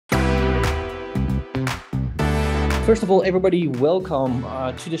First of all, everybody, welcome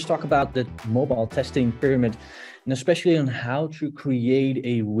to this talk about the mobile testing pyramid, and especially on how to create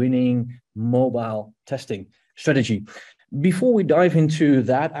a winning mobile testing strategy. Before we dive into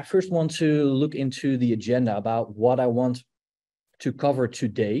that, I first want to look into the agenda about what I want to cover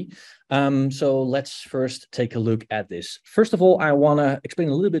today. So let's first take a look at this. First of all, I want to explain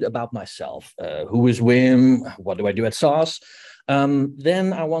a little bit about myself. Who is Wim? What do I do at SaaS?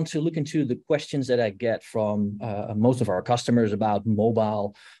 Then I want to look into the questions that I get from most of our customers about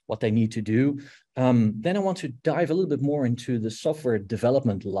mobile, what they need to do. Then I want to dive a little bit more into the software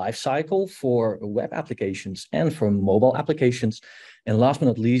development lifecycle for web applications and for mobile applications. And last but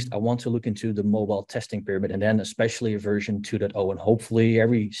not least, I want to look into the mobile testing pyramid, and then especially version 2.0. And hopefully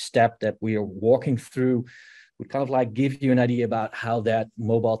every step that we are walking through would kind of like give you an idea about how that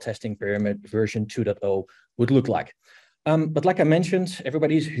mobile testing pyramid version 2.0 would look like. But like I mentioned,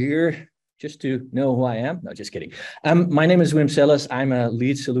 everybody's here just to know who I am. No, just kidding. My name is Wim Sellers. I'm a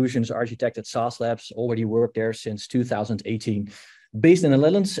lead solutions architect at SaaS Labs, already worked there since 2018. Based in the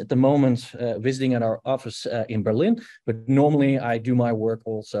Netherlands at the moment, visiting at our office in Berlin. But normally I do my work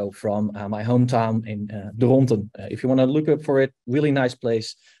also from my hometown in Dronten. If you want to look up for it, really nice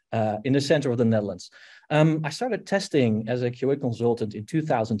place in the center of the Netherlands. I started testing as a QA consultant in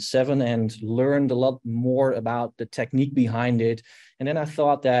 2007 and learned a lot more about the technique behind it. And then I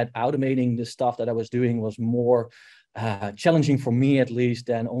thought that automating the stuff that I was doing was more challenging for me, at least,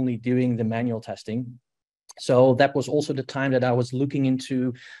 than only doing the manual testing. So that was also the time that I was looking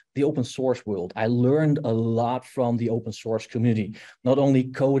into the open source world. I learned a lot from the open source community, not only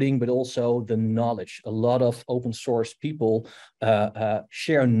coding, but also the knowledge. A lot of open source people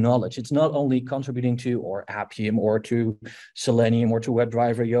share knowledge. It's not only contributing to or Appium or to Selenium or to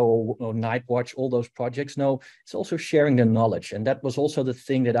WebDriver.io or Nightwatch, all those projects. No, it's also sharing the knowledge. And that was also the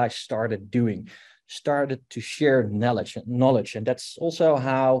thing that I started doing. Started to share knowledge, and that's also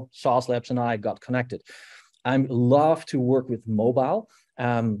how SaaS Labs and I got connected. I love to work with mobile.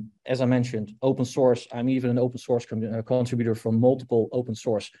 As I mentioned, open source. I'm even an open source contributor for multiple open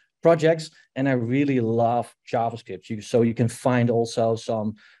source projects, and I really love JavaScript. So you can find also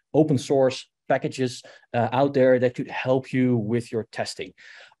some open source packages out there that could help you with your testing.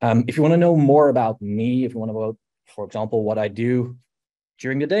 If you want to know more about me, if you want to know, for example, what I do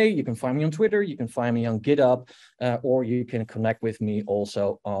during the day, you can find me on Twitter, you can find me on GitHub, or you can connect with me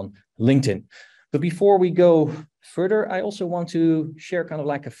also on LinkedIn. But before we go further, I also want to share kind of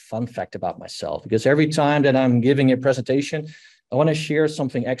like a fun fact about myself, because every time that I'm giving a presentation, I want to share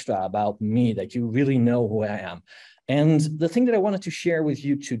something extra about me that you really know who I am. And the thing that I wanted to share with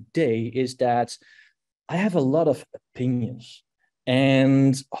you today is that I have a lot of opinions.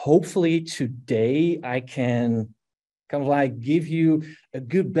 And hopefully today I can kind of like give you a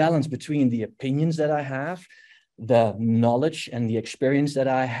good balance between the opinions that I have, the knowledge and the experience that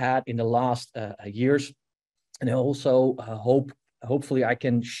I had in the last years. And also hopefully I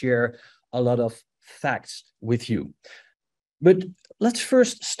can share a lot of facts with you. But let's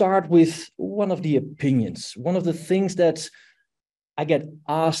first start with one of the opinions, one of the things that I get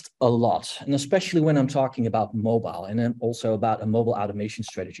asked a lot, and especially when I'm talking about mobile and then also about a mobile automation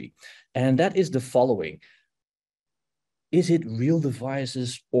strategy. And that is the following. Is it real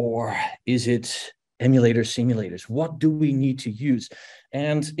devices or is it emulators, simulators? What do we need to use?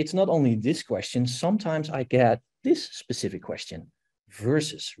 And it's not only this question. Sometimes I get this specific question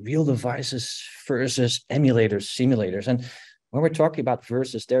versus real devices versus emulators, simulators. And when we're talking about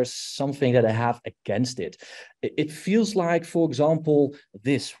versus, there's something that I have against it. It feels like, for example,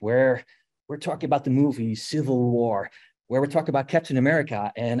 this, where we're talking about the movie Civil War, where we're talking about Captain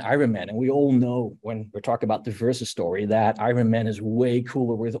America and Iron Man. And we all know when we're talking about the versus story that Iron Man is way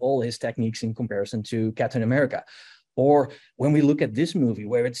cooler with all his techniques in comparison to Captain America. Or when we look at this movie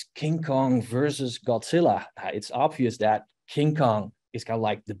where it's King Kong versus Godzilla, it's obvious that King Kong is kind of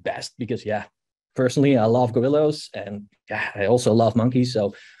like the best because, yeah, personally, I love gorillas and yeah, I also love monkeys.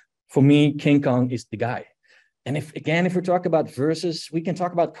 So for me, King Kong is the guy. And if we're talking about versus, we can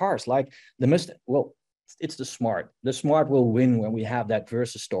talk about cars like the Mustang. Well, it's the Smart. The Smart will win when we have that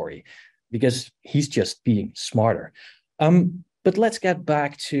versus story because he's just being smarter. But let's get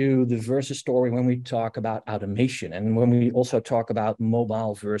back to the versus story when we talk about automation and when we also talk about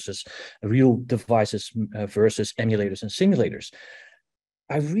mobile versus real devices versus emulators and simulators.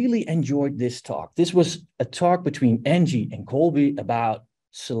 I really enjoyed this talk. This was a talk between Angie and Colby about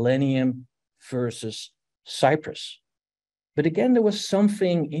Selenium versus Cypress. But again, there was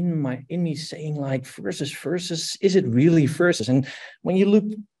something in me saying like versus, is it really versus? And when you look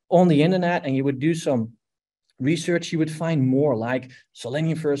on the internet and you would do some research, you would find more like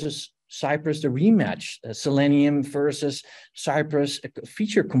Selenium versus Cypress the rematch, Selenium versus Cypress,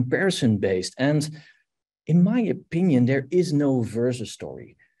 feature comparison based. And in my opinion, there is no versus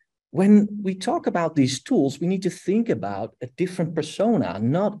story. When we talk about these tools, we need to think about a different persona.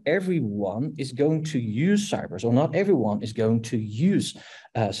 Not everyone is going to use Cypress, or not everyone is going to use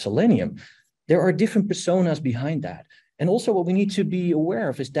Selenium. There are different personas behind that. And also what we need to be aware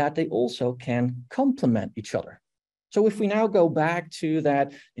of is that they also can complement each other. So if we now go back to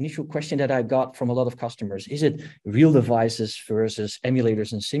that initial question that I got from a lot of customers, is it real devices versus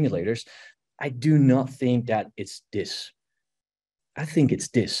emulators and simulators? I do not think that it's this. I think it's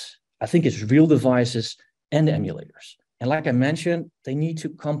this. I think it's real devices and emulators. And like I mentioned, they need to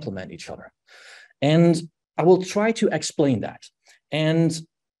complement each other. And I will try to explain that. And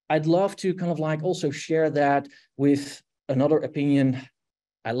I'd love to kind of like also share that with another opinion.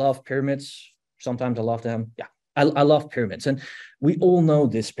 I love pyramids. Sometimes I love them. Yeah, I love pyramids. And we all know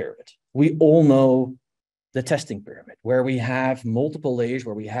this pyramid. We all know the testing pyramid, where we have multiple layers,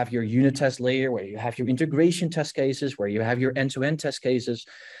 where we have your unit test layer, where you have your integration test cases, where you have your end-to-end test cases,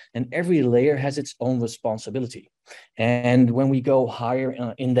 and every layer has its own responsibility. And when we go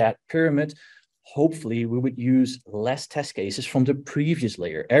higher in that pyramid, hopefully we would use less test cases from the previous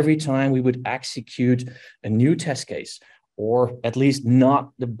layer. Every time we would execute a new test case, or at least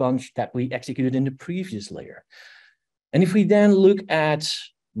not the bunch that we executed in the previous layer. And if we then look at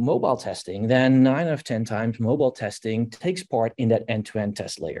mobile testing, then 9 out of 10 times mobile testing takes part in that end-to-end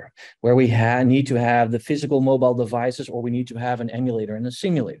test layer, where we need to have the physical mobile devices, or we need to have an emulator and a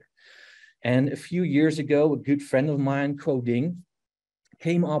simulator. And a few years ago, a good friend of mine, Coding,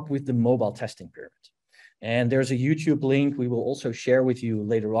 came up with the mobile testing pyramid. And there's a YouTube link we will also share with you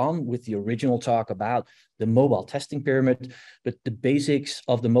later on with the original talk about the mobile testing pyramid. But the basics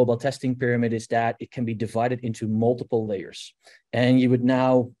of the mobile testing pyramid is that it can be divided into multiple layers. And you would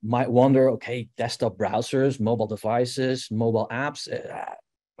now might wonder, okay, desktop browsers, mobile devices, mobile apps,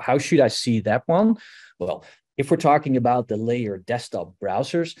 how should I see that one? Well, if we're talking about the layer desktop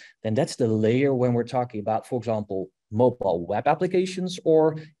browsers, then that's the layer when we're talking about, for example, mobile web applications,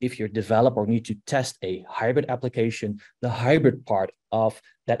 or if you develop or need to test a hybrid application, the hybrid part of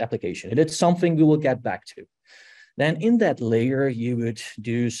that application. And it's something we will get back to. Then in that layer, you would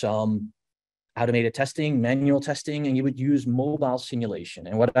do some automated testing, manual testing, and you would use mobile simulation.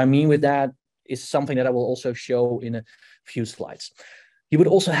 And what I mean with that is something that I will also show in a few slides. You would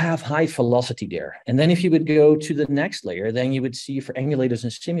also have high velocity there. And then if you would go to the next layer, then you would see for emulators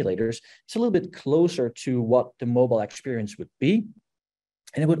and simulators, it's a little bit closer to what the mobile experience would be.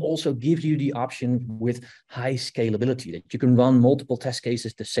 And it would also give you the option with high scalability, that you can run multiple test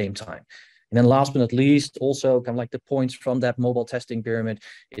cases at the same time. And then last but not least, also kind of like the points from that mobile testing pyramid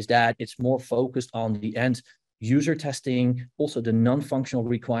is that it's more focused on the end user testing, also the non-functional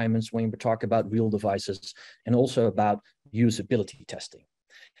requirements when we talk about real devices, and also about usability testing.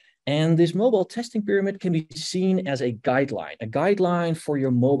 And this mobile testing pyramid can be seen as a guideline for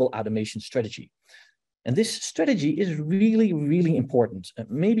your mobile automation strategy. And this strategy is really, really important,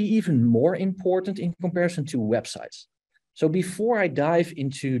 maybe even more important in comparison to websites. So before I dive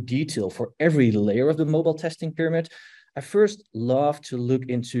into detail for every layer of the mobile testing pyramid, I first love to look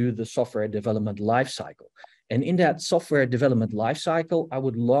into the software development lifecycle. And in that software development lifecycle, I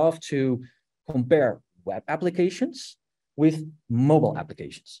would love to compare web applications with mobile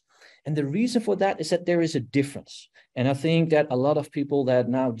applications. And the reason for that is that there is a difference. And I think that a lot of people that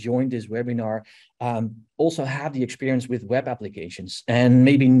now joined this webinar also have the experience with web applications. And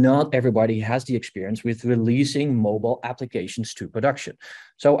maybe not everybody has the experience with releasing mobile applications to production.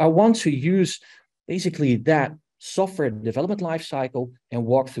 So I want to use basically that software development lifecycle and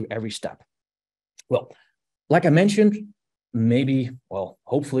walk through every step. Well, like I mentioned,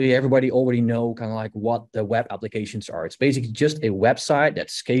 hopefully everybody already know kind of like what the web applications are. It's basically just a website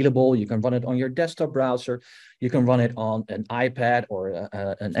that's scalable. You can run it on your desktop browser. You can run it on an iPad or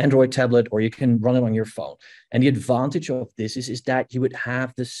an Android tablet, or you can run it on your phone. And the advantage of this is that you would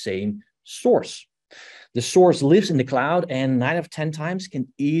have the same source. The source lives in the cloud, and 9 out of 10 times can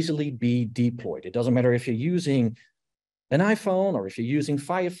easily be deployed. It doesn't matter if you're using an iPhone or if you're using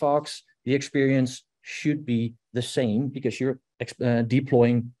Firefox, the experience should be the same because you're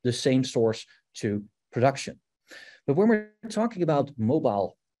deploying the same source to production. But when we're talking about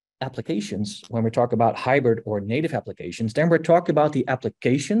mobile applications, when we talk about hybrid or native applications, then we're talking about the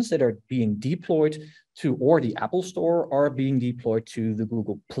applications that are being deployed to or the Apple Store or being deployed to the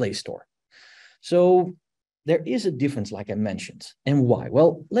Google Play Store. So there is a difference, like I mentioned. And why?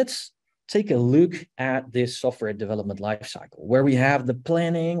 Well, let's take a look at this software development lifecycle, where we have the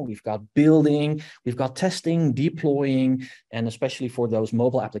planning, we've got building, we've got testing, deploying, and especially for those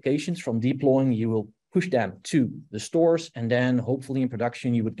mobile applications, from deploying, you will push them to the stores, and then hopefully in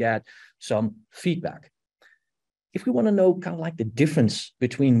production, you would get some feedback. If we want to know kind of like the difference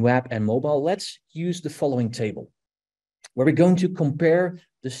between web and mobile, let's use the following table, where we're going to compare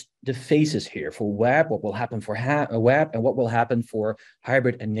the phases here for web, what will happen for web, and what will happen for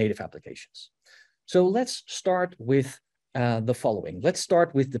hybrid and native applications. So let's start with the following. Let's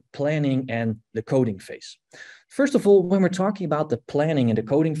start with the planning and the coding phase. First of all, when we're talking about the planning and the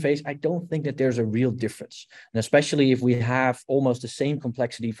coding phase, I don't think that there's a real difference, and especially if we have almost the same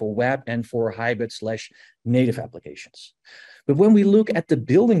complexity for web and for hybrid/native applications. But when we look at the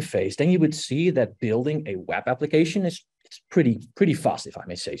building phase, then you would see that building a web application is pretty fast, if I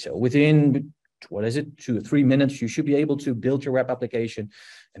may say so. Within, what is it, 2 or 3 minutes, you should be able to build your web application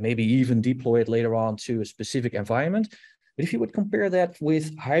and maybe even deploy it later on to a specific environment. But if you would compare that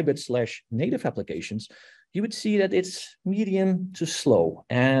with hybrid/native applications, you would see that it's medium to slow.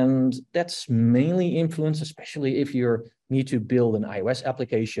 And that's mainly influenced, especially if you need to build an iOS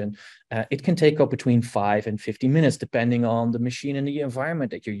application. It can take up between 5 and 50 minutes, depending on the machine and the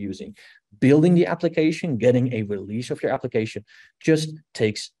environment that you're using. Building the application, getting a release of your application just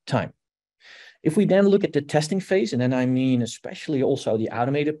takes time. If we then look at the testing phase, and then I mean especially also the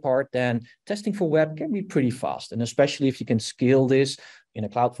automated part, then testing for web can be pretty fast. And especially if you can scale this in a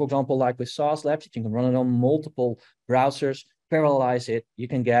cloud, for example, like with SaaS Labs, you can run it on multiple browsers, parallelize it, you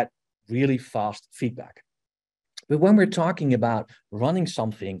can get really fast feedback. But when we're talking about running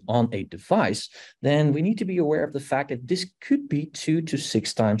something on a device, then we need to be aware of the fact that this could be 2 to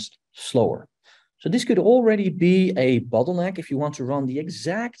 6 times slower. So this could already be a bottleneck if you want to run the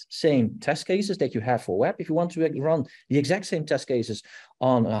exact same test cases that you have for web. If you want to run the exact same test cases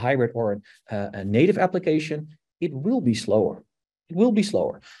on a hybrid or a native application, it will be slower. It will be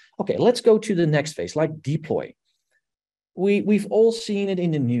slower. Okay, let's go to the next phase, like deploy. We've all seen it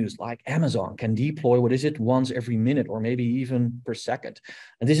in the news, like Amazon can deploy, what is it, once every minute or maybe even per second.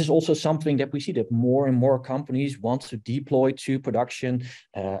 And this is also something that we see that more and more companies want to deploy to production,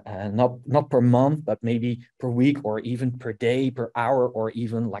 not per month, but maybe per week or even per day, per hour, or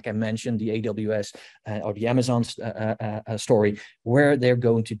even, like I mentioned, the AWS or the Amazon story, where they're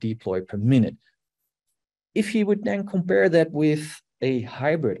going to deploy per minute. If you would then compare that with a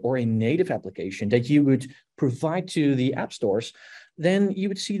hybrid or a native application that you would provide to the app stores, then you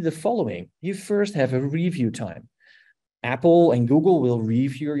would see the following. You first have a review time. Apple and Google will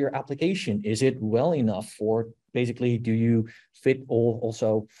review your application. Is it well enough for, basically, do you fit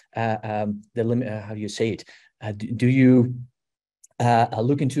also the limit, how do you say it? Do you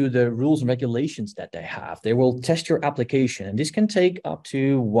look into the rules and regulations that they have? They will test your application, and this can take up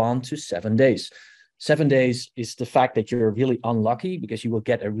to 1 to 7 days. 7 days is the fact that you're really unlucky because you will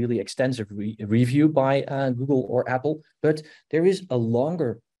get a really extensive review by Google or Apple, but there is a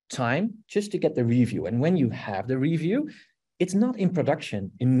longer time just to get the review. And when you have the review, it's not in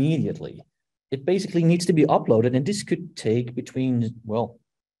production immediately. It basically needs to be uploaded, and this could take between, well,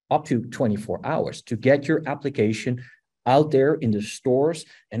 up to 24 hours to get your application out there in the stores,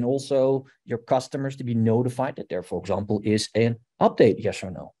 and also your customers to be notified that there, for example, is an update, yes or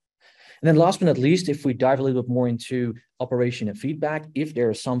no. And then last but not least, if we dive a little bit more into operation and feedback, if there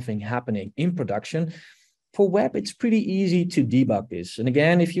is something happening in production, for web, it's pretty easy to debug this. And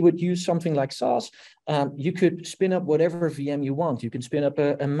again, if you would use something like SaaS, you could spin up whatever VM you want. You can spin up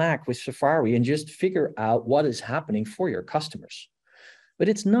a Mac with Safari and just figure out what is happening for your customers. But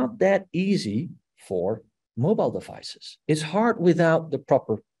it's not that easy for mobile devices. It's hard without the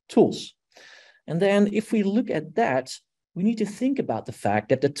proper tools. And then if we look at that, we need to think about the fact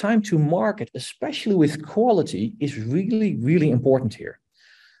that the time to market, especially with quality, is really, really important here.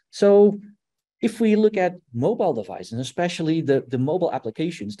 So if we look at mobile devices, and especially the mobile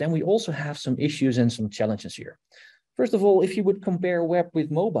applications, then we also have some issues and some challenges here. First of all, if you would compare web with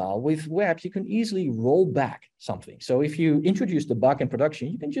mobile, with web, you can easily roll back something. So if you introduce the bug in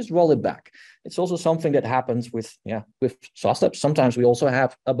production, you can just roll it back. It's also something that happens with SaaS Labs. Sometimes we also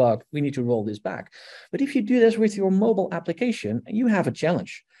have a bug, we need to roll this back. But if you do this with your mobile application, you have a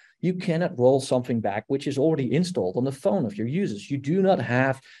challenge. You cannot roll something back which is already installed on the phone of your users. You do not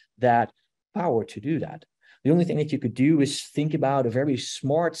have that power to do that. The only thing that you could do is think about a very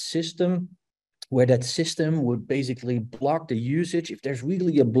smart system where that system would basically block the usage if there's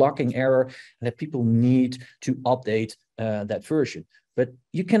really a blocking error and that people need to update that version. But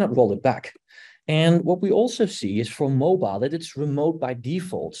you cannot roll it back. And what we also see is for mobile that it's remote by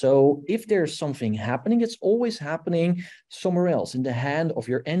default. So if there's something happening, it's always happening somewhere else in the hand of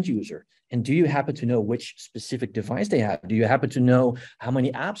your end user. And do you happen to know which specific device they have? Do you happen to know how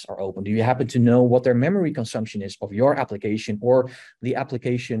many apps are open? Do you happen to know what their memory consumption is of your application or the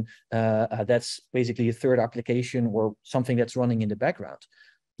application that's basically a third application or something that's running in the background?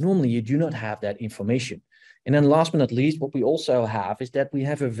 Normally, you do not have that information. And then last but not least, what we also have is that we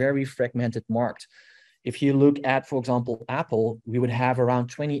have a very fragmented market. If you look at, for example, Apple, we would have around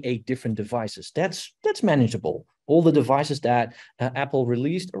 28 different devices. That's manageable. All the devices that Apple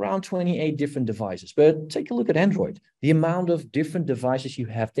released, around 28 different devices. But take a look at Android, the amount of different devices you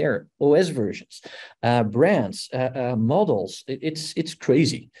have there, OS versions, brands, models, it's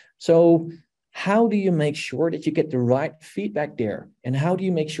crazy. So how do you make sure that you get the right feedback there? And how do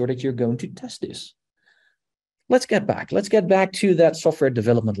you make sure that you're going to test this? Let's get back to that software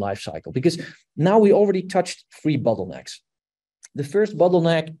development lifecycle, because now we already touched three bottlenecks. The first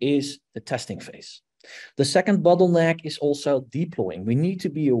bottleneck is the testing phase. The second bottleneck is also deploying. We need to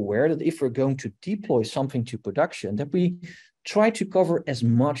be aware that if we're going to deploy something to production, that we try to cover as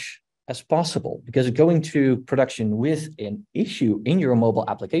much as possible, because going to production with an issue in your mobile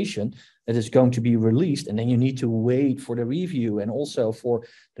application that is going to be released, and then you need to wait for the review and also for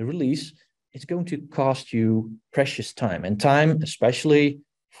the release, it's going to cost you precious time. And time, especially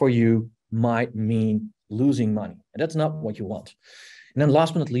for you, might mean losing money. And that's not what you want. And then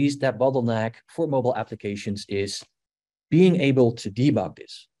last but not least, that bottleneck for mobile applications is being able to debug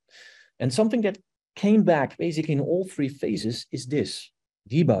this. And something that came back basically in all three phases is this: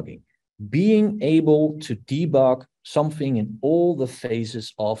 debugging. Being able to debug something in all the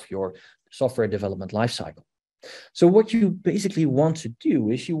phases of your software development lifecycle. So what you basically want to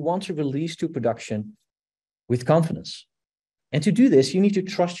do is you want to release to production with confidence. And to do this, you need to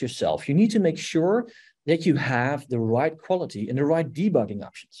trust yourself. You need to make sure that you have the right quality and the right debugging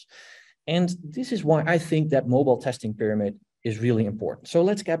options. And this is why I think that mobile testing pyramid is really important. So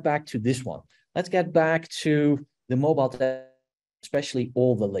let's get back to this one. Let's get back to the mobile test, especially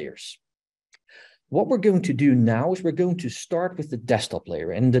all the layers. What we're going to do now is we're going to start with the desktop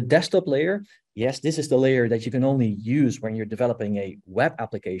layer. And the desktop layer, yes, this is the layer that you can only use when you're developing a web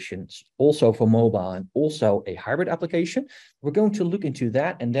application, also for mobile and also a hybrid application. We're going to look into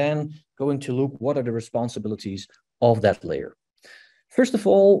that and then going to look what are the responsibilities of that layer. First of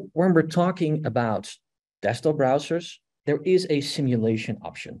all, when we're talking about desktop browsers, there is a simulation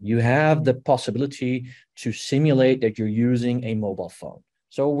option. You have the possibility to simulate that you're using a mobile phone.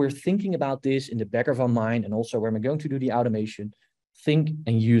 So we're thinking about this in the back of our mind, and also when we're going to do the automation, think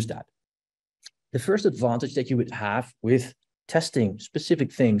and use that. The first advantage that you would have with testing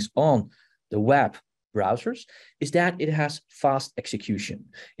specific things on the web browsers is that it has fast execution.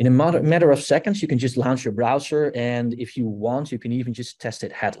 In a matter of seconds, you can just launch your browser, and if you want, you can even just test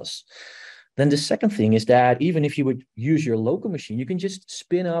it headless. Then the second thing is that even if you would use your local machine, you can just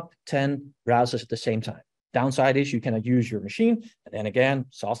spin up 10 browsers at the same time. Downside is you cannot use your machine. And then again,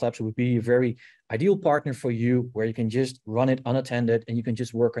 Sauce Labs would be a very ideal partner for you, where you can just run it unattended and you can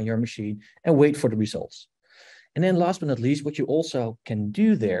just work on your machine and wait for the results. And then last but not least, what you also can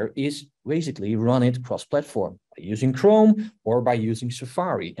do there is basically run it cross-platform by using Chrome or by using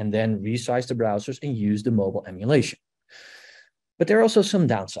Safari, and then resize the browsers and use the mobile emulation. But there are also some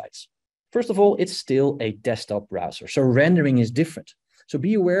downsides. First of all, it's still a desktop browser, so rendering is different. So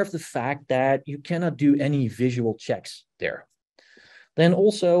be aware of the fact that you cannot do any visual checks there. Then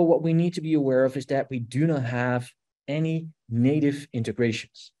also what we need to be aware of is that we do not have any native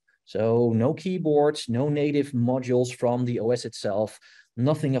integrations. So no keyboards, no native modules from the OS itself,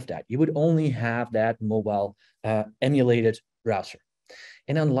 nothing of that. You would only have that mobile emulated browser.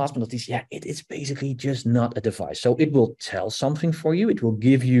 And then last but not least, yeah, it is basically just not a device. So it will tell something for you. It will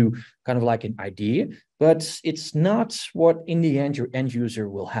give you kind of like an idea, but it's not what in the end your end user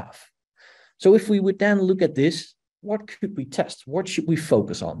will have. So if we would then look at this, what could we test? What should we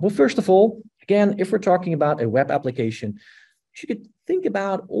focus on? Well, first of all, again, if we're talking about a web application, you could think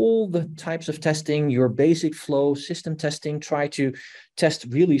about all the types of testing, your basic flow, system testing, try to test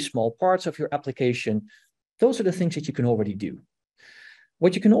really small parts of your application. Those are the things that you can already do.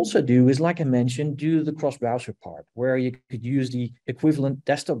 What you can also do is, like I mentioned, do the cross-browser part, where you could use the equivalent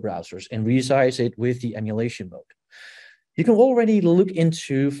desktop browsers and resize it with the emulation mode. You can already look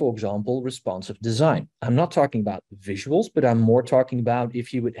into, for example, responsive design. I'm not talking about visuals, but I'm more talking about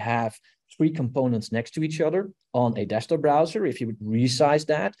if you would have three components next to each other on a desktop browser, if you would resize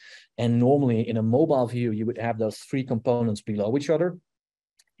that, and normally in a mobile view, you would have those three components below each other.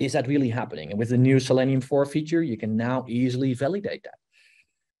 Is that really happening? And with the new Selenium 4 feature, you can now easily validate that.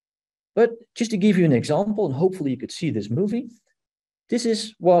 But just to give you an example, and hopefully you could see this movie, this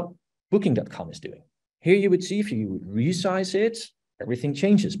is what Booking.com is doing. Here you would see if you would resize it, everything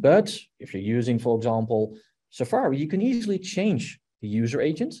changes. But if you're using, for example, Safari, you can easily change the user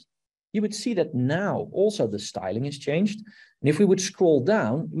agent. You would see that now also the styling is changed. And if we would scroll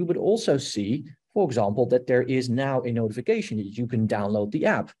down, we would also see, for example, that there is now a notification that you can download the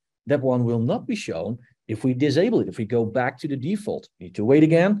app. That one will not be shown if we disable it. If we go back to the default, we need to wait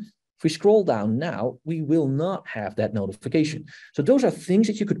again. If we scroll down now, we will not have that notification. So those are things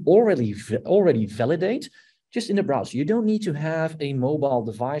that you could already validate just in the browser. You don't need to have a mobile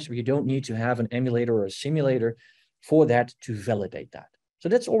device, or you don't need to have an emulator or a simulator for that to validate that. So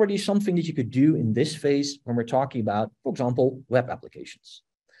that's already something that you could do in this phase when we're talking about, for example, web applications.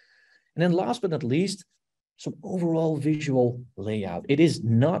 And then last but not least, some overall visual layout. It is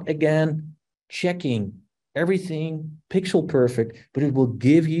not, again, checking everything pixel perfect, but it will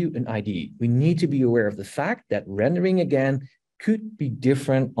give you an idea. We need to be aware of the fact that rendering, again, could be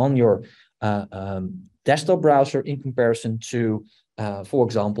different on your desktop browser in comparison to, for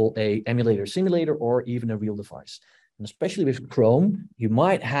example, a emulator simulator or even a real device. And especially with Chrome, you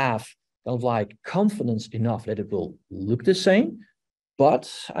might have kind of like confidence enough that it will look the same,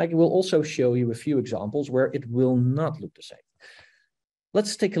 but I will also show you a few examples where it will not look the same.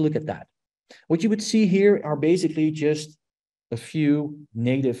 Let's take a look at that. What you would see here are basically just a few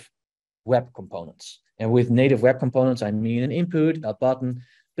native web components. And with native web components, I mean an input, a button,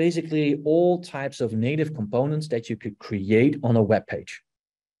 basically all types of native components that you could create on a web page.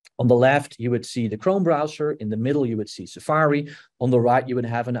 On the left, you would see the Chrome browser. In the middle, you would see Safari. On the right, you would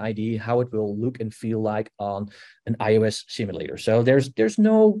have an idea how it will look and feel like on an iOS simulator. So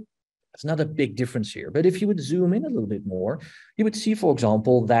it's not a big difference here. But if you would zoom in a little bit more, you would see, for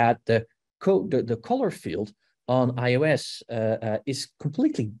example, that the color field on iOS is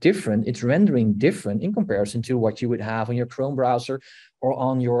completely different. It's rendering different in comparison to what you would have on your Chrome browser or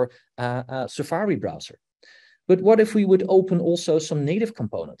on your Safari browser. But what if we would open also some native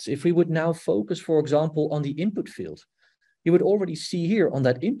components? If we would now focus, for example, on the input field, you would already see here on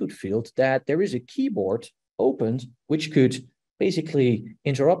that input field that there is a keyboard opened, which could basically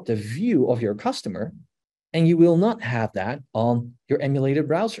interrupt the view of your customer, and you will not have that on your emulated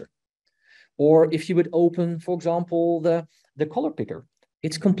browser. Or if you would open, for example, the color picker,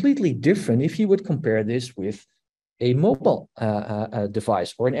 it's completely different if you would compare this with a mobile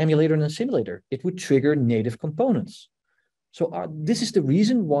device or an emulator and a simulator. It would trigger native components. So this is the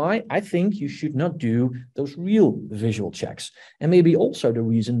reason why I think you should not do those real visual checks. And maybe also the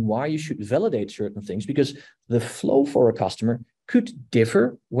reason why you should validate certain things, because the flow for a customer could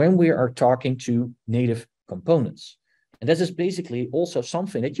differ when we are talking to native components. And this is basically also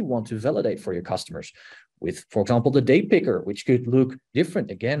something that you want to validate for your customers with, for example, the date picker, which could look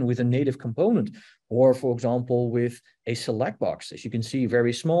different, again, with a native component, or, for example, with a select box, as you can see,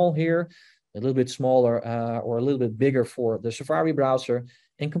 very small here, a little bit smaller or a little bit bigger for the Safari browser,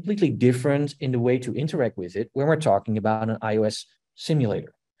 and completely different in the way to interact with it when we're talking about an iOS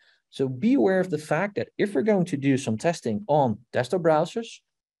simulator. So be aware of the fact that if we're going to do some testing on desktop browsers,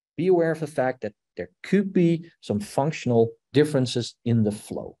 be aware of the fact that there could be some functional differences in the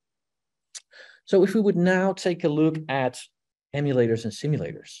flow. So if we would now take a look at emulators and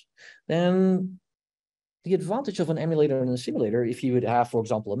simulators, then the advantage of an emulator and a simulator, if you would have, for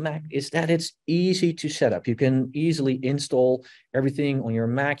example, a Mac, is that it's easy to set up. You can easily install everything on your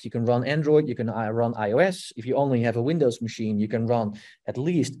Mac. You can run Android, you can run iOS. If you only have a Windows machine, you can run at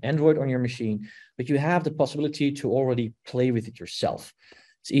least Android on your machine, but you have the possibility to already play with it yourself.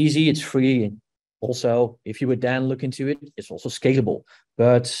 It's easy, it's free. And also, if you would then look into it, it's also scalable,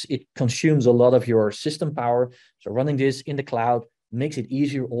 but it consumes a lot of your system power. So running this in the cloud makes it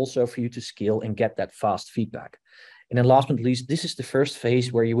easier also for you to scale and get that fast feedback. And then last but not least, this is the first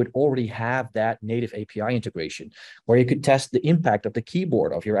phase where you would already have that native API integration, where you could test the impact of the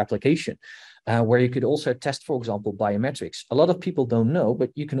keyboard of your application, where you could also test, for example, biometrics. A lot of people don't know,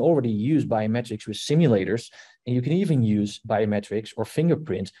 but you can already use biometrics with simulators, and you can even use biometrics or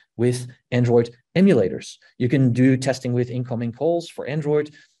fingerprint with Android emulators. You can do testing with incoming calls for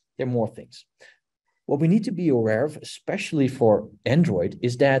Android. There are more things. What we need to be aware of, especially for Android,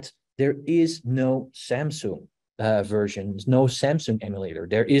 is that there is no Samsung versions, no Samsung emulator.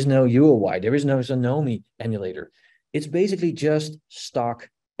 There is no UOI. There is no Xiaomi emulator. It's basically just stock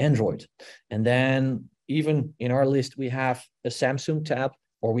Android. And then even in our list, we have a Samsung tab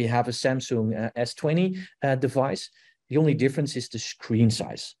or we have a Samsung S20 device. The only difference is the screen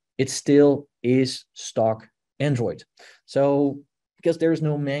size. It still is stock Android. So because there's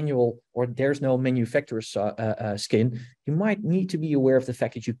no manual or there's no manufacturer's skin, you might need to be aware of the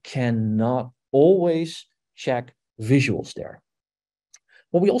fact that you cannot always check visuals there.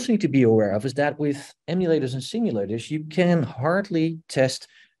 What we also need to be aware of is that with emulators and simulators, you can hardly test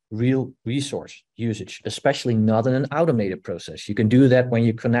real resource usage, especially not in an automated process. You can do that when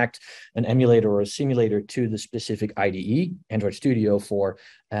you connect an emulator or a simulator to the specific IDE, Android Studio for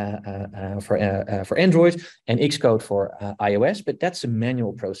Android and Xcode for iOS, but that's a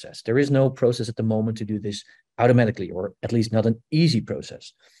manual process. There is no process at the moment to do this automatically, or at least not an easy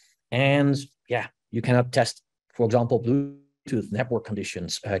process. And yeah, you cannot test, for example, Bluetooth network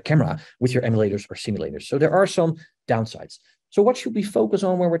conditions camera with your emulators or simulators. So there are some downsides. So what should we focus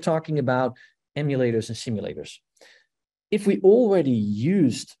on when we're talking about emulators and simulators? If we already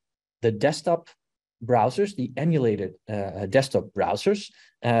used the desktop browsers, the emulated desktop browsers,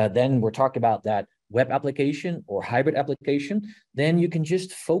 then we're talking about that web application or hybrid application, then you can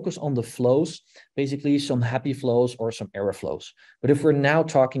just focus on the flows, basically some happy flows or some error flows. But if we're now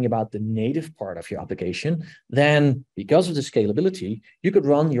talking about the native part of your application, then because of the scalability, you could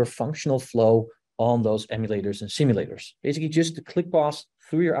run your functional flow on those emulators and simulators. Basically just the click pass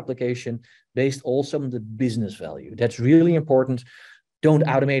through your application based also on the business value. That's really important. Don't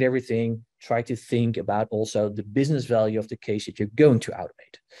automate everything. Try to think about also the business value of the case that you're going to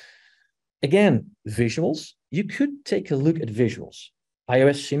automate. Again, visuals, you could take a look at visuals.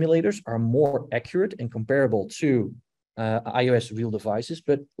 iOS simulators are more accurate and comparable to iOS real devices,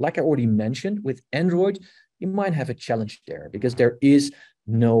 but like I already mentioned, with Android, you might have a challenge there because there is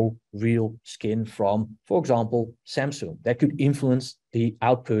no real skin from, for example, Samsung that could influence the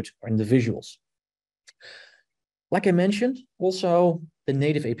output and the visuals. Like I mentioned, also the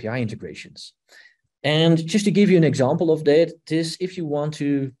native API integrations. And just to give you an example of that, if you want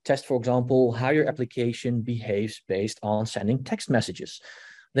to test, for example, how your application behaves based on sending text messages,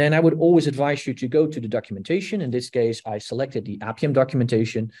 then I would always advise you to go to the documentation. In this case, I selected the Appium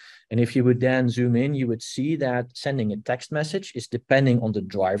documentation. And if you would then zoom in, you would see that sending a text message is depending on the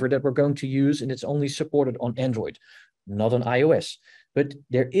driver that we're going to use, and it's only supported on Android, not on iOS. But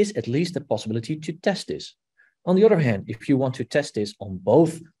there is at least a possibility to test this. On the other hand, if you want to test this on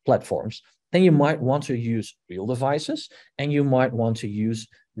both platforms, then you might want to use real devices and you might want to use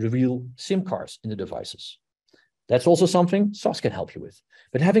the real SIM cards in the devices. That's also something SOS can help you with.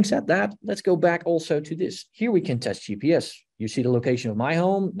 But having said that, let's go back also to this. Here we can test GPS. You see the location of my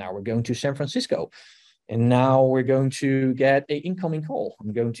home. Now we're going to San Francisco. And now we're going to get an incoming call.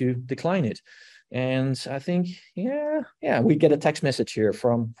 I'm going to decline it. And I think, yeah, we get a text message here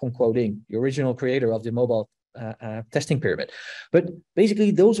from Quoding, the original creator of the mobile testing pyramid. But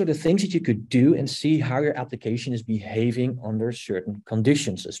basically, those are the things that you could do and see how your application is behaving under certain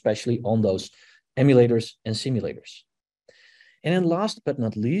conditions, especially on those emulators and simulators. And then last but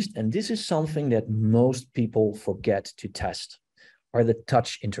not least, and this is something that most people forget to test, are the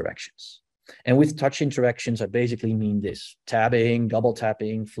touch interactions. And with touch interactions, I basically mean this: tabbing, double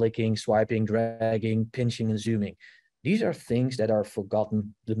tapping, flicking, swiping, dragging, pinching, and zooming. These are things that are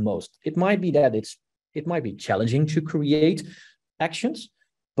forgotten the most. It might be that it might be challenging to create actions,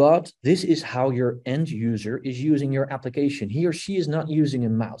 but this is how your end user is using your application. He or she is not using a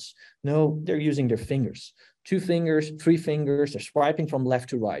mouse. No, they're using their fingers. 2 fingers, 3 fingers, they're swiping from left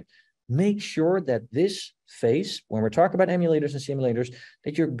to right. Make sure that this phase, when we're talking about emulators and simulators,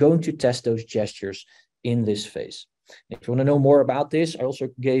 that you're going to test those gestures in this phase. If you want to know more about this, I also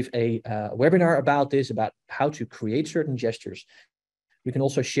gave a webinar about this, about how to create certain gestures. We can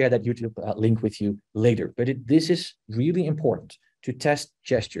also share that YouTube link with you later. But this is really important to test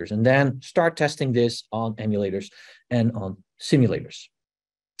gestures and then start testing this on emulators and on simulators.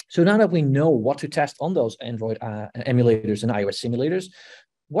 So now that we know what to test on those Android emulators and iOS simulators,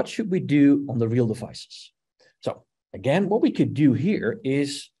 what should we do on the real devices? So again, what we could do here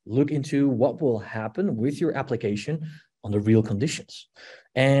is look into what will happen with your application on the real conditions.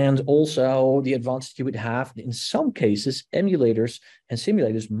 And also the advantage you would have, in some cases, emulators and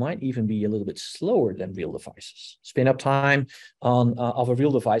simulators might even be a little bit slower than real devices. Spin-up time of a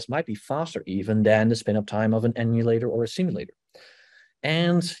real device might be faster even than the spin-up time of an emulator or a simulator.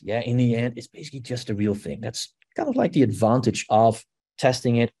 And yeah, in the end, it's basically just a real thing. That's kind of like the advantage of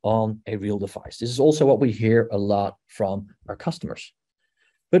testing it on a real device. This is also what we hear a lot from our customers.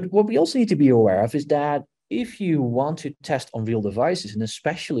 But what we also need to be aware of is that if you want to test on real devices, and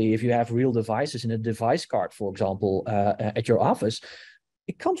especially if you have real devices in a device card, for example, at your office,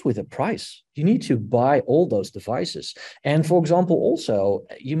 it comes with a price. You need to buy all those devices. And for example, also,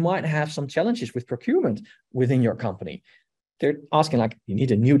 you might have some challenges with procurement within your company. They're asking, like, you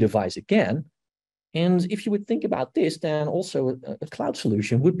need a new device again. And if you would think about this, then also a cloud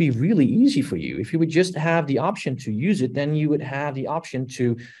solution would be really easy for you. If you would just have the option to use it, then you would have the option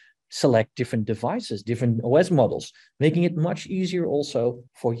to select different devices, different OS models, making it much easier also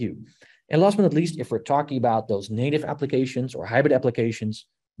for you. And last but not least, if we're talking about those native applications or hybrid applications,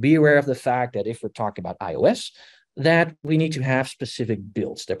 be aware of the fact that if we're talking about iOS, that we need to have specific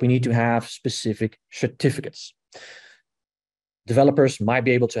builds, that we need to have specific certificates. Developers might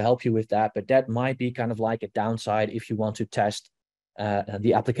be able to help you with that, but that might be kind of like a downside if you want to test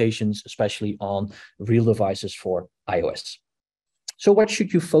the applications, especially on real devices for iOS. So what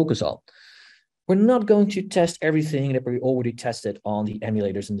should you focus on? We're not going to test everything that we already tested on the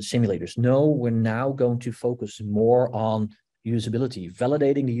emulators and the simulators. No, we're now going to focus more on usability,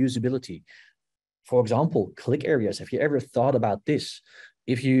 validating the usability. For example, click areas. Have you ever thought about this?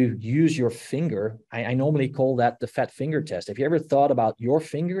 If you use your finger, I normally call that the fat finger test. Have you ever thought about your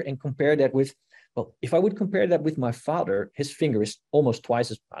finger and compare that with, well, if I would compare that with my father, his finger is almost twice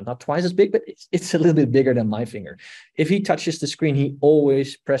as, not twice as big, but it's a little bit bigger than my finger. If he touches the screen, he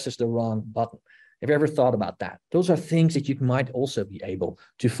always presses the wrong button. Have you ever thought about that? Those are things that you might also be able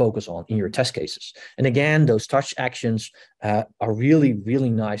to focus on in your test cases. And again, those touch actions are really,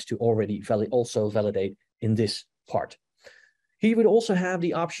 really nice to already also validate in this part. He would also have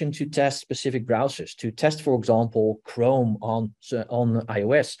the option to test specific browsers, to test, for example, Chrome on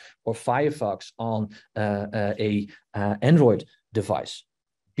iOS or Firefox on a Android device.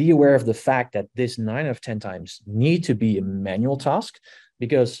 Be aware of the fact that this 9 out of 10 times need to be a manual task,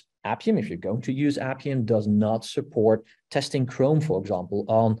 because Appium, if you're going to use Appium, does not support testing Chrome, for example,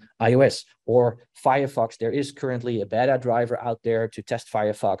 on iOS or Firefox. There is currently a beta driver out there to test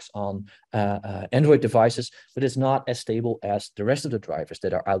Firefox on Android devices, but it's not as stable as the rest of the drivers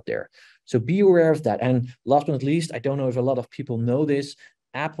that are out there. So be aware of that. And last but not least, I don't know if a lot of people know this,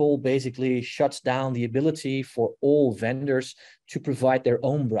 Apple basically shuts down the ability for all vendors to provide their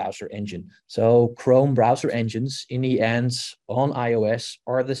own browser engine. So Chrome browser engines in the end on iOS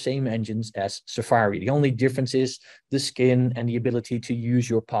are the same engines as Safari. The only difference is the skin and the ability to use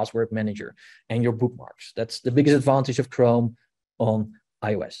your password manager and your bookmarks. That's the biggest advantage of Chrome on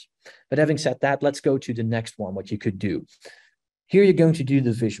iOS. But having said that, let's go to the next one, what you could do. Here you're going to do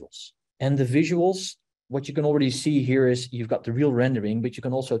the visuals. And the visuals, what you can already see here is you've got the real rendering, but you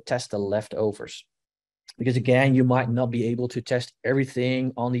can also test the leftovers. Because again, you might not be able to test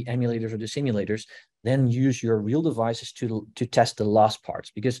everything on the emulators or the simulators, then use your real devices to test the last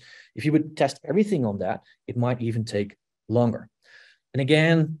parts. Because if you would test everything on that, it might even take longer. And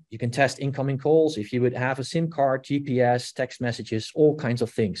again, you can test incoming calls if you would have a SIM card, GPS, text messages, all kinds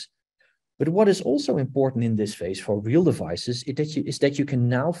of things. But what is also important in this phase for real devices is that you can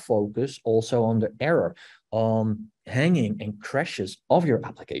now focus also on the error, on hanging and crashes of your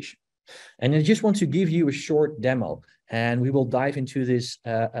application. And I just want to give you a short demo, and we will dive into this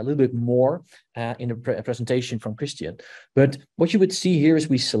a little bit more in a presentation from Christian. But what you would see here is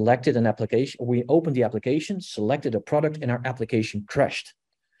we selected an application, we opened the application, selected a product, and our application crashed.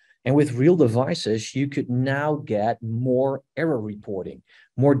 And with real devices, you could now get more error reporting,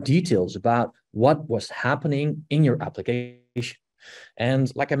 more details about what was happening in your application.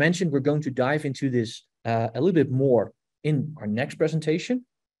 And like I mentioned, we're going to dive into this a little bit more in our next presentation.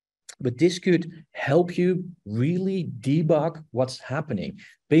 But this could help you really debug what's happening,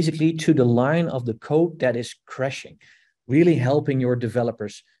 basically to the line of the code that is crashing, really helping your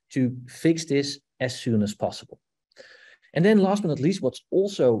developers to fix this as soon as possible. And then last but not least, what's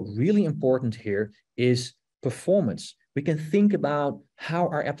also really important here is performance. We can think about how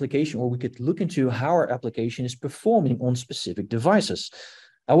our application, or we could look into how our application is performing on specific devices.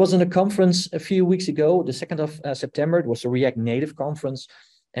 I was in a conference a few weeks ago, the 2nd of September, it was a React Native conference,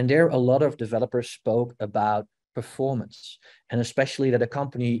 and there a lot of developers spoke about performance, and especially that a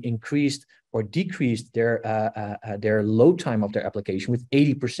company increased or decreased their load time of their application with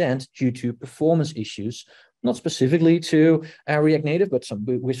 80% due to performance issues, not specifically to React Native, but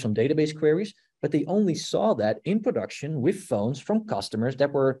with some database queries. But they only saw that in production with phones from customers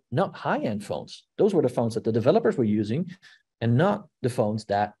that were not high-end phones. Those were the phones that the developers were using and not the phones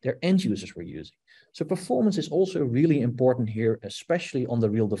that their end users were using. So performance is also really important here, especially on the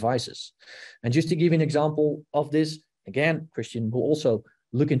real devices. And just to give you an example of this, again, Christian will also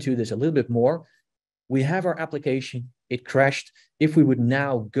look into this a little bit more. We have our application, it crashed. If we would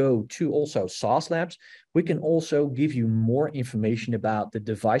now go to also Sauce Labs, we can also give you more information about the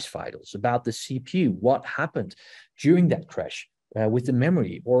device vitals, about the CPU, what happened during that crash with the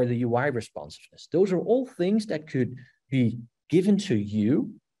memory or the UI responsiveness. Those are all things that could be given to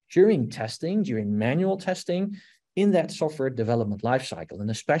you during testing, during manual testing, in that software development lifecycle, and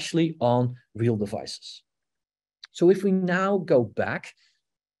especially on real devices. So if we now go back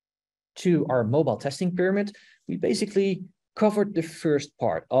to our mobile testing pyramid, we basically covered the first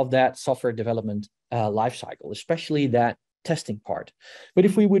part of that software development lifecycle, especially that testing part. But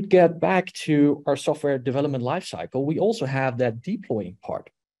if we would get back to our software development lifecycle, we also have that deploying part.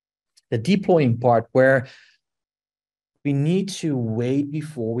 The deploying part where we need to wait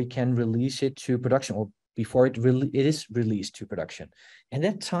before we can release it to production, or before it is released to production. And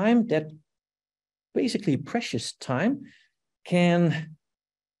that time, that basically precious time, can,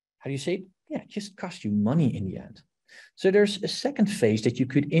 how do you say it? Yeah, just cost you money in the end. So there's a second phase that you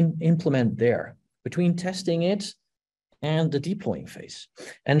could implement there between testing it and the deploying phase.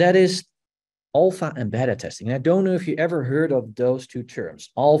 And that is alpha and beta testing. And I don't know if you ever heard of those two terms,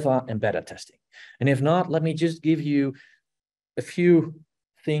 alpha and beta testing. And if not, let me just give you a few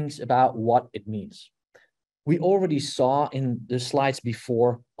things about what it means. We already saw in the slides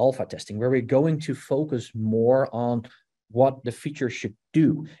before alpha testing, where we're going to focus more on what the feature should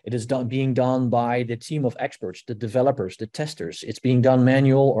do. It is being done by the team of experts, the developers, the testers. It's being done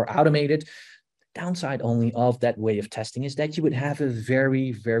manual or automated. Downside only of that way of testing is that you would have a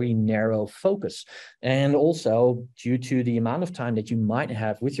very, very narrow focus. And also, due to the amount of time that you might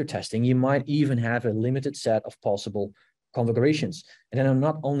have with your testing, you might even have a limited set of possible configurations. And then I'm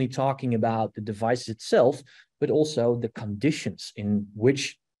not only talking about the device itself, but also the conditions in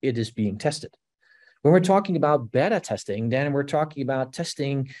which it is being tested. When we're talking about beta testing, then we're talking about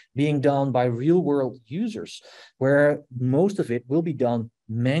testing being done by real-world users, where most of it will be done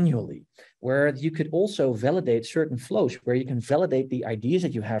manually, where you could also validate certain flows, where you can validate the ideas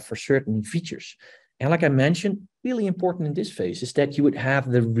that you have for certain features. And like I mentioned, really important in this phase is that you would have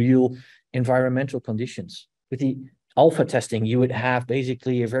the real environmental conditions. With the alpha testing, you would have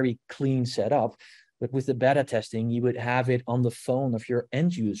basically a very clean setup. But with the beta testing, you would have it on the phone of your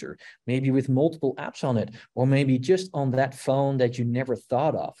end user, maybe with multiple apps on it, or maybe just on that phone that you never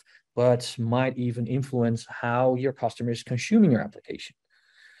thought of, but might even influence how your customer is consuming your application.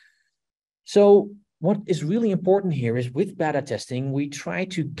 So what is really important here is with beta testing, we try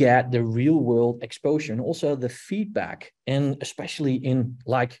to get the real world exposure and also the feedback, and especially in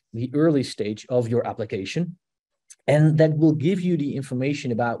like the early stage of your application. And that will give you the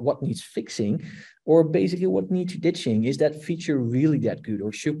information about what needs fixing, or basically what needs ditching. Is that feature really that good?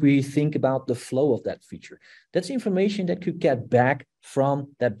 Or should we think about the flow of that feature? That's information that could get back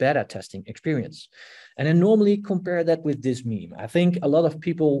from that beta testing experience. And then normally compare that with this meme. I think a lot of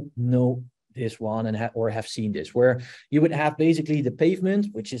people know this one and have seen this, where you would have basically the pavement,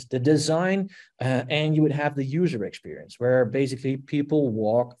 which is the design, and you would have the user experience, where basically people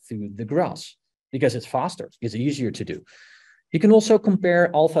walk through the grass, because it's faster, it's easier to do. You can also compare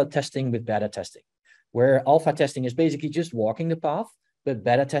alpha testing with beta testing, where alpha testing is basically just walking the path, but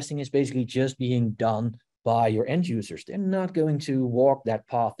beta testing is basically just being done by your end users. They're not going to walk that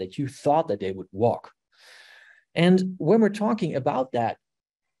path that you thought that they would walk. And when we're talking about that,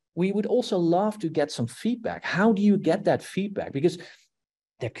 we would also love to get some feedback. How do you get that feedback? Because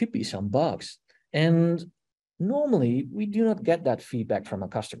there could be some bugs. And normally, we do not get that feedback from our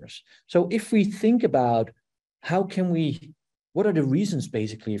customers. So if we think about what are the reasons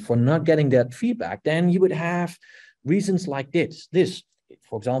basically for not getting that feedback, then you would have reasons like this.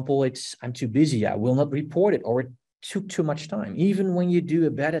 For example, I'm too busy, I will not report it, or it took too much time. Even when you do a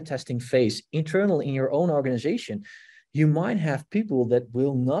beta testing phase internal in your own organization, you might have people that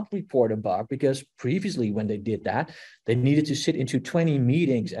will not report a bug because previously when they did that, they needed to sit into 20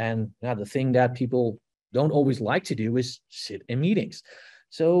 meetings. And the thing that people don't always like to do is sit in meetings.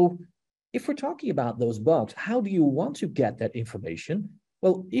 So if we're talking about those bugs, how do you want to get that information?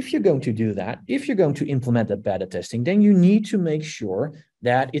 Well, if you're going to do that, if you're going to implement that beta testing, then you need to make sure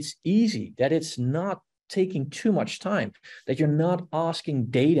that it's easy, that it's not taking too much time, that you're not asking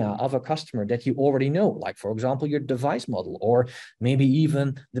data of a customer that you already know, like, for example, your device model, or maybe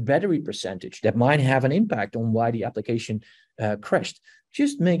even the battery percentage that might have an impact on why the application crashed.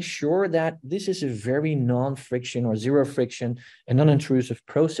 Just make sure that this is a very non-friction or zero friction and non-intrusive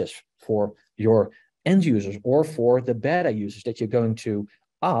process for your end users or for the beta users that you're going to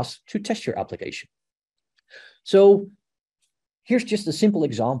ask to test your application. So here's just a simple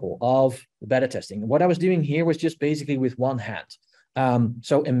example of the beta testing. What I was doing here was just basically with one hand.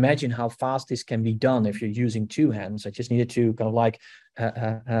 So imagine how fast this can be done if you're using two hands. I just needed to kind of like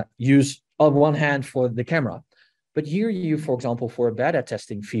use one hand for the camera. But here for example, for a beta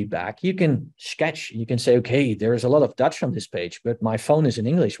testing feedback, you can sketch, you can say, okay, there is a lot of Dutch on this page, but my phone is in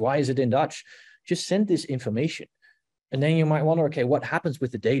English. Why is it in Dutch? Just send this information. And then you might wonder, okay, what happens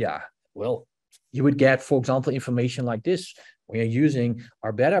with the data? Well, You would get, for example, information like this. When you're using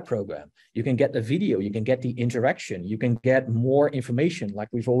our beta program, you can get the video, you can get the interaction, you can get more information like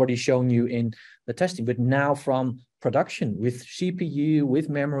we've already shown you in the testing, but now from production with CPU, with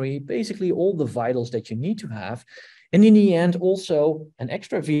memory, basically all the vitals that you need to have. And in the end, also an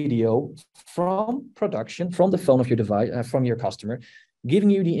extra video from production, from the phone of your device, from your customer, giving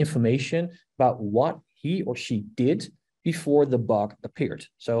you the information about what he or she did before the bug appeared.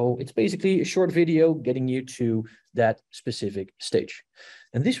 So it's basically a short video getting you to that specific stage.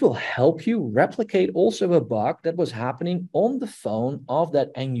 And this will help you replicate also a bug that was happening on the phone of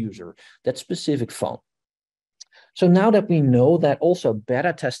that end user, that specific phone. So now that we know that also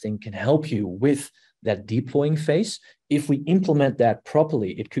beta testing can help you with that deploying phase, if we implement that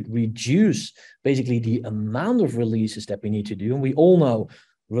properly, it could reduce basically the amount of releases that we need to do. And we all know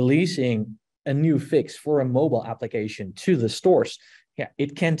releasing a new fix for a mobile application to the stores,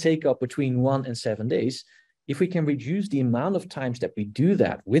 it can take up between 1 and 7 days. If we can reduce the amount of times that we do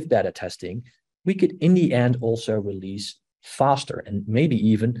that with beta testing, we could in the end also release faster and maybe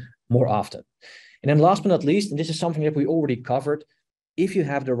even more often. And then last but not least, and this is something that we already covered, if you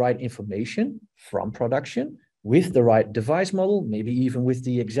have the right information from production with the right device model, maybe even with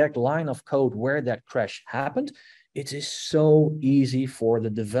the exact line of code where that crash happened, it is so easy for the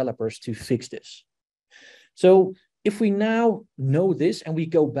developers to fix this. So if we now know this and we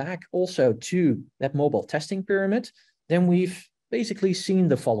go back also to that mobile testing pyramid, then we've basically seen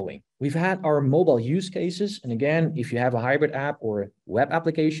the following. We've had our mobile use cases. And again, if you have a hybrid app or a web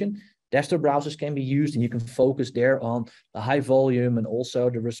application, desktop browsers can be used and you can focus there on the high volume and also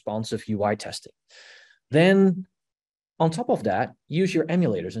the responsive UI testing. Then on top of that, use your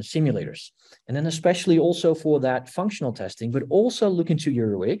emulators and simulators. And then especially also for that functional testing, but also look into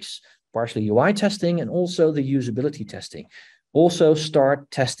your UX, partially UI testing, and also the usability testing. Also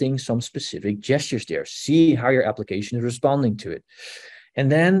start testing some specific gestures there. See how your application is responding to it. And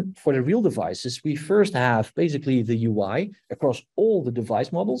then for the real devices, we first have basically the UI across all the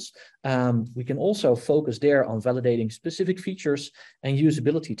device models. We can also focus there on validating specific features and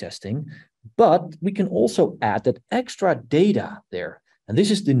usability testing, but we can also add that extra data there. And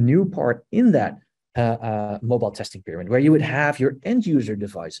this is the new part in that mobile testing pyramid, where you would have your end user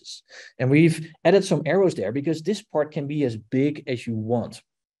devices. And we've added some arrows there because this part can be as big as you want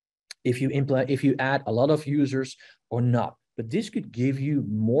if you add a lot of users or not. But this could give you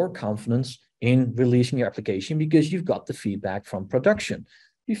more confidence in releasing your application because you've got the feedback from production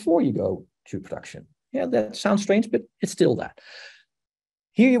before you go to production. Yeah, that sounds strange, but it's still that.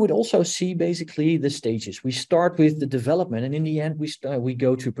 Here you would also see basically the stages. We start with the development, and in the end, we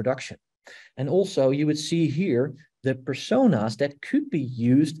go to production. And also you would see here the personas that could be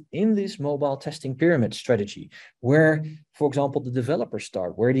used in this mobile testing pyramid strategy, where, for example, the developers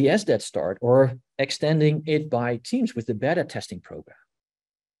start, where the SDET start, or extending it by teams with the beta testing program.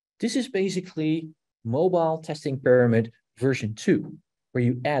 This is basically mobile testing pyramid version 2, where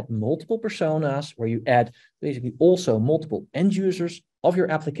you add multiple personas, where you add basically also multiple end users of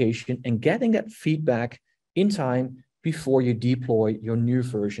your application and getting that feedback in time before you deploy your new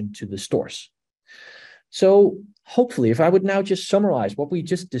version to the stores. So hopefully, if I would now just summarize what we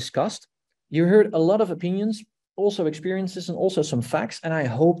just discussed, you heard a lot of opinions, also experiences, and also some facts, and I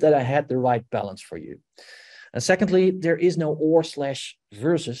hope that I had the right balance for you. And secondly, there is no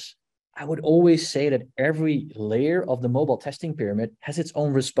or/versus. I would always say that every layer of the mobile testing pyramid has its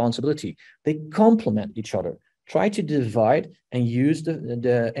own responsibility. They complement each other. Try to divide and use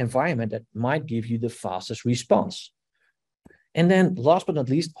the environment that might give you the fastest response. And then last but not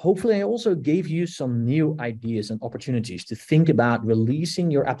least, hopefully I also gave you some new ideas and opportunities to think about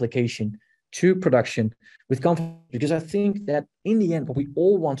releasing your application to production with confidence, because I think that in the end, what we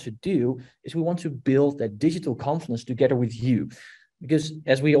all want to do is we want to build that digital confidence together with you. Because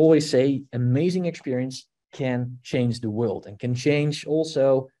as we always say, amazing experience can change the world and can change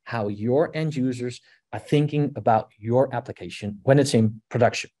also how your end users are thinking about your application when it's in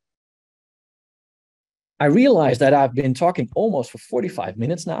production. I realize that I've been talking almost for 45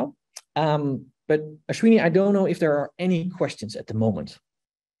 minutes now, but Ashwini, I don't know if there are any questions at the moment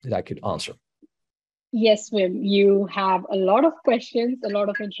that I could answer. Yes, Wim, you have a lot of questions, a lot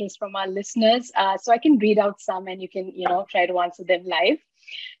of interest from our listeners. So I can read out some and you can, try to answer them live.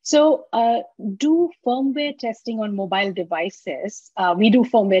 So do firmware testing on mobile devices. We do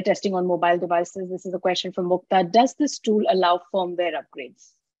firmware testing on mobile devices. This is a question from Mukta. Does this tool allow firmware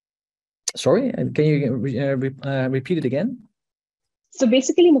upgrades? Sorry, can you repeat it again? So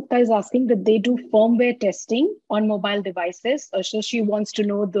basically, Mukta is asking that they do firmware testing on mobile devices. So she wants to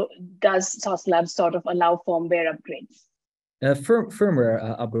know, does Sauce Labs sort of allow firmware upgrades?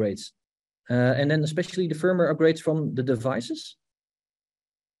 Firmware upgrades. And then especially the firmware upgrades from the devices?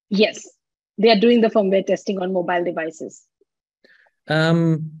 Yes, they are doing the firmware testing on mobile devices.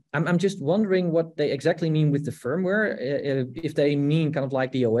 I'm just wondering what they exactly mean with the firmware. If they mean kind of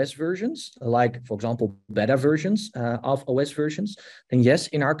like the OS versions, like for example, beta versions of OS versions, then yes,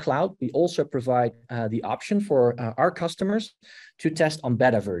 in our cloud, we also provide the option for our customers to test on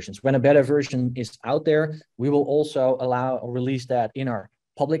beta versions. When a beta version is out there, we will also allow or release that in our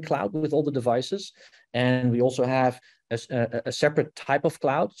public cloud with all the devices. And we also have a separate type of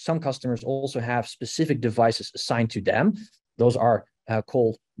cloud. Some customers also have specific devices assigned to them. Those are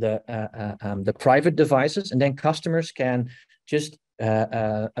called the private devices, and then customers can just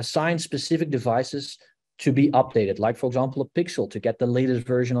assign specific devices to be updated, like for example a Pixel to get the latest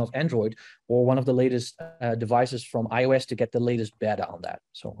version of Android, or one of the latest devices from iOS to get the latest beta on that.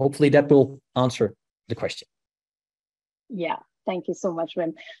 So hopefully that will answer the question. Yeah, thank you so much,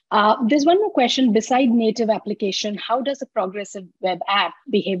 Wim. There's one more question. Beside native application, how does a progressive web app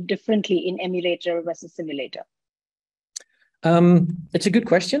behave differently in emulator versus simulator? It's a good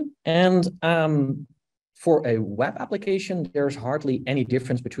question. And for a web application, there's hardly any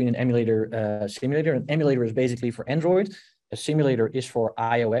difference between an emulator simulator. An emulator is basically for Android. A simulator is for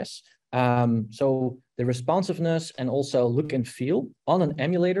iOS. So the responsiveness and also look and feel on an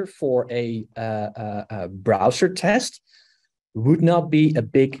emulator for a browser test would not be a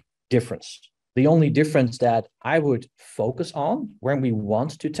big difference. The only difference that I would focus on when we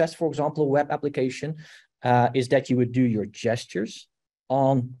want to test, for example, a web application, is that you would do your gestures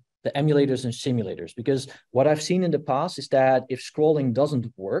on the emulators and simulators. Because what I've seen in the past is that if scrolling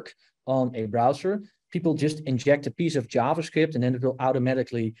doesn't work on a browser, people just inject a piece of JavaScript and then it will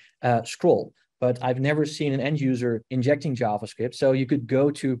automatically scroll. But I've never seen an end user injecting JavaScript. So you could go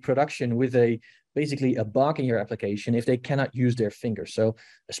to production with basically a bug in your application if they cannot use their fingers. So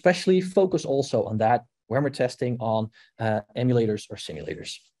especially focus also on that when we're testing on emulators or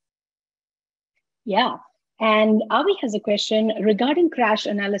simulators. Yeah. And Avi has a question regarding crash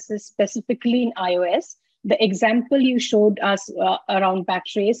analysis, specifically in iOS. The example you showed us around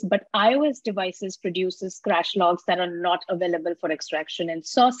Backtrace, but iOS devices produces crash logs that are not available for extraction in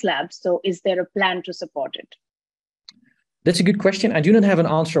Sauce Labs. So is there a plan to support it? That's a good question. I do not have an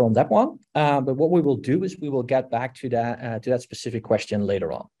answer on that one, but what we will do is we will get back to that specific question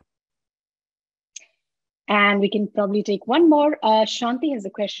later on. And we can probably take one more. Shanti has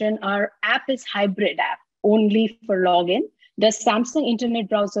a question. Our app is hybrid app, only for login. Does Samsung Internet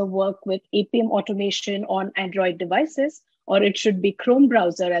Browser work with APM automation on Android devices, or it should be Chrome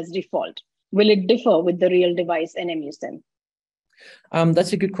browser as default? Will it differ with the real device and MUSIM?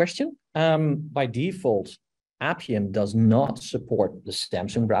 That's a good question. By default, Appium does not support the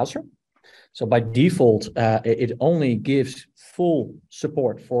Samsung browser. So by default, it only gives full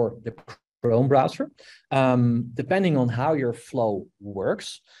support for the Chrome browser. Depending on how your flow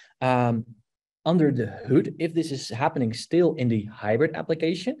works, under the hood, if this is happening still in the hybrid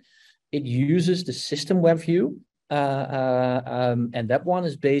application, it uses the system web view, and that one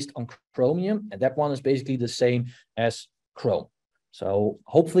is based on Chromium, and that one is basically the same as Chrome. So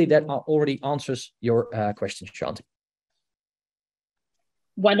hopefully that already answers your question, Shanti.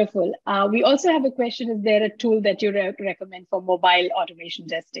 Wonderful. We also have a question. Is there a tool that you recommend for mobile automation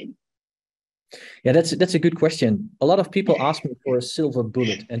testing? Yeah, that's a good question. A lot of people ask me for a silver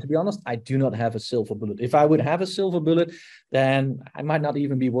bullet. And to be honest, I do not have a silver bullet. If I would have a silver bullet, then I might not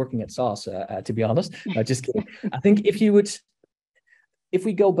even be working at SaaS, to be honest. No, just kidding. I think if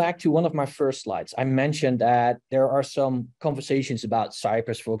we go back to one of my first slides, I mentioned that there are some conversations about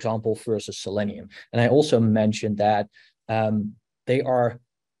Cypress, for example, versus Selenium. And I also mentioned that they are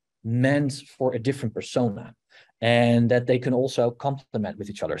meant for a different persona and that they can also complement with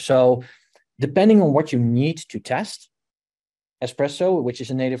each other. So depending on what you need to test, Espresso, which is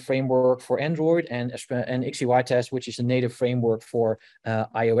a native framework for Android, and XUI-Test, which is a native framework for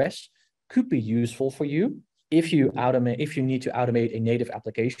iOS, could be useful for you if you need to automate a native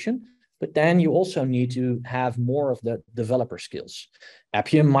application. But then you also need to have more of the developer skills.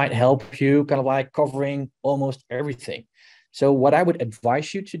 Appium might help you kind of like covering almost everything. So what I would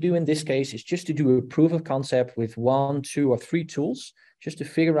advise you to do in this case is just to do a proof of concept with 1, 2, or 3 tools, just to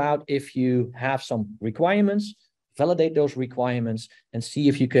figure out if you have some requirements, validate those requirements, and see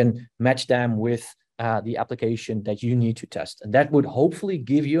if you can match them with the application that you need to test. And that would hopefully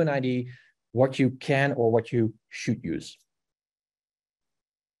give you an idea what you can or what you should use.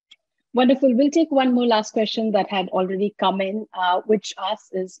 Wonderful. We'll take one more last question that had already come in, which asks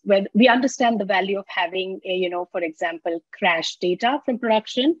is whether we understand the value of having, for example, crash data from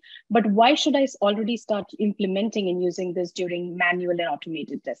production, but why should I already start implementing and using this during manual and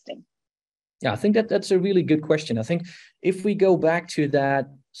automated testing? Yeah, I think that's a really good question. I think if we go back to that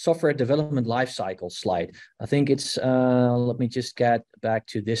software development lifecycle slide, I think it's, let me just get back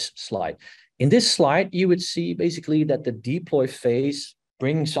to this slide. In this slide, you would see basically that the deploy phase,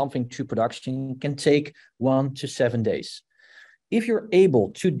 bringing something to production, can take 1 to 7 days. If you're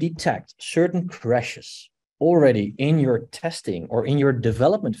able to detect certain crashes already in your testing or in your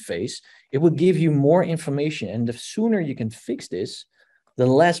development phase, it will give you more information. And the sooner you can fix this, the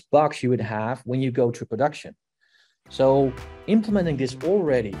less bugs you would have when you go to production. So implementing this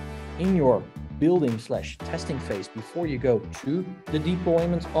already in your building / testing phase before you go to the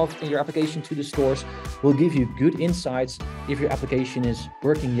deployment of your application to the stores will give you good insights if your application is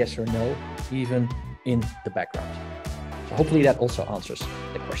working, yes or no, even in the background. So hopefully that also answers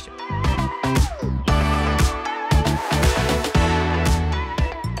the question.